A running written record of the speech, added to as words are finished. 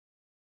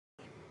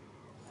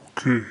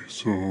Okay,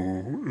 so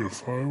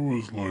if I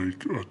was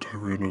like a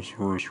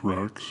Tyrannosaurus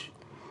Rex,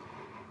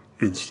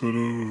 instead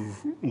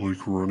of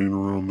like running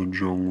around the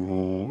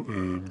jungle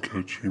and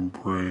catching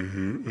prey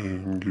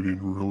and getting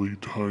really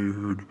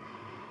tired,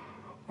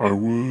 I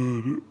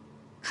would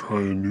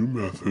try a new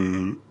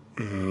method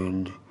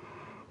and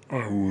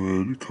I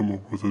would come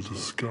up with a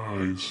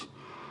disguise.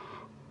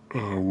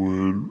 I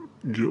would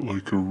get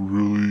like a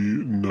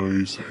really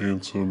nice,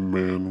 handsome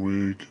man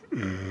wig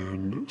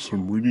and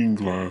some reading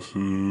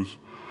glasses.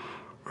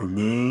 And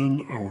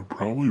then I would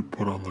probably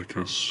put on like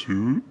a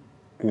suit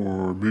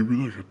or maybe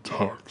like a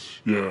tux.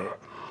 Yeah,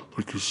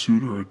 like a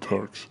suit or a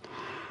tux.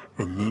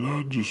 And then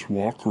I'd just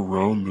walk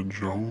around the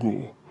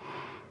jungle.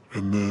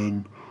 And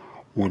then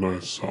when I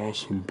saw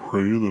some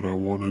prey that I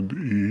wanted to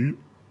eat,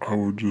 I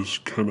would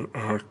just kind of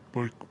act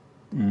like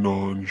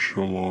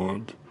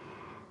nonchalant,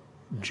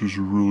 just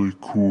really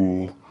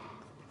cool.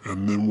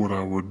 And then what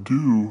I would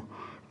do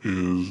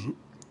is,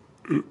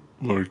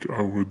 like,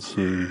 I would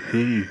say,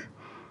 hey,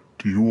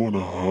 do you want a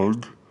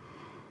hug?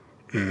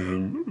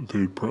 And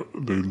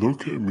they'd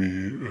look at me,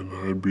 and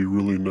I'd be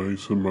really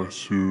nice in my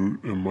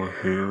suit and my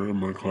hair and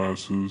my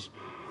glasses.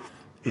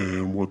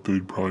 And what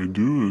they'd probably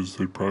do is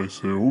they'd probably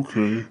say,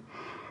 okay.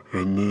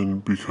 And then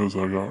because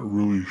I got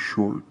really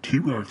short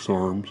T-Rex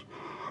arms,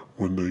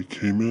 when they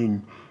came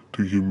in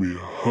to give me a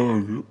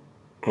hug,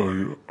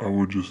 I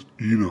would just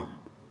eat them.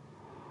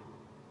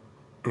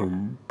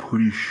 I'm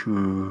pretty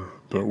sure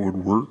that would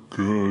work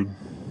good.